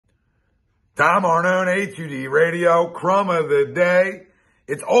Tom Arnone, A2D Radio, crumb of the day.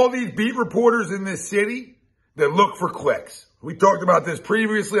 It's all these beat reporters in this city that look for clicks. We talked about this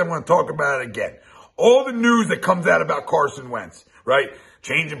previously. I'm going to talk about it again. All the news that comes out about Carson Wentz, right?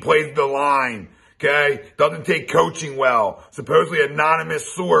 Changing plays to the line, okay? Doesn't take coaching well. Supposedly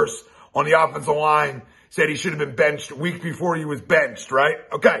anonymous source on the offensive line said he should have been benched weeks before he was benched, right?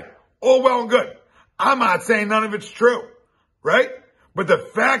 Okay, all well and good. I'm not saying none of it's true, right? But the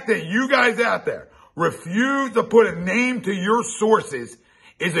fact that you guys out there refuse to put a name to your sources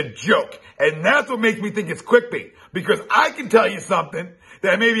is a joke. And that's what makes me think it's clickbait. Because I can tell you something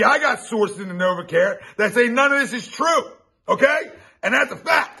that maybe I got sources in the NovaCare that say none of this is true. Okay? And that's a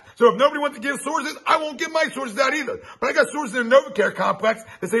fact. So if nobody wants to give sources, I won't give my sources out either. But I got sources in the NovaCare complex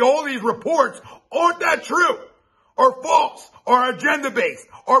that say all these reports aren't that true, are false, are agenda-based,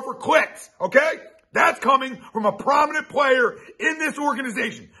 are for clicks. Okay? That's coming from a prominent player in this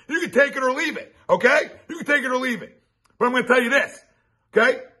organization. You can take it or leave it. Okay? You can take it or leave it. But I'm going to tell you this.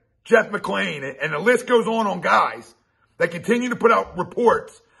 Okay? Jeff McClain, and the list goes on guys that continue to put out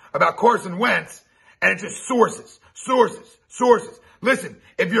reports about Carson Wentz, and it's just sources. Listen,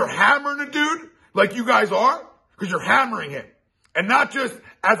 if you're hammering a dude like you guys are, because you're hammering him, and not just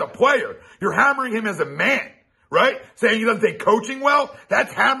as a player, you're hammering him as a man, right? Saying he doesn't take coaching well,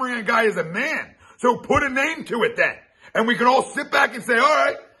 that's hammering a guy as a man. So put a name to it then. And we can all sit back and say, all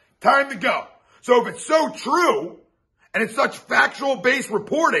right, time to go. So if it's so true, and it's such factual-based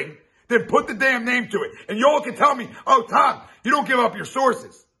reporting, then put the damn name to it. And y'all can tell me, oh, Tom, you don't give up your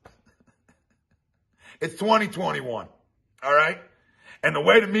sources. It's 2021, all right? And the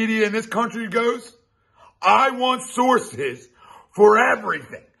way the media in this country goes, I want sources for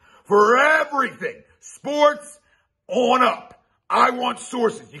everything. For everything. Sports on up. I want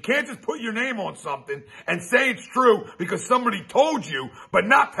sources. You can't just put your name on something and say it's true because somebody told you, but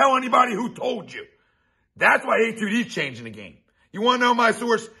not tell anybody who told you. That's why A2D's changing the game. You want to know my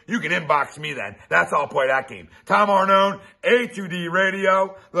source? You can inbox me then. That's how I'll play that game. Tom Arnone, A2D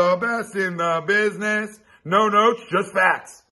Radio, the best in the business. No notes, just facts.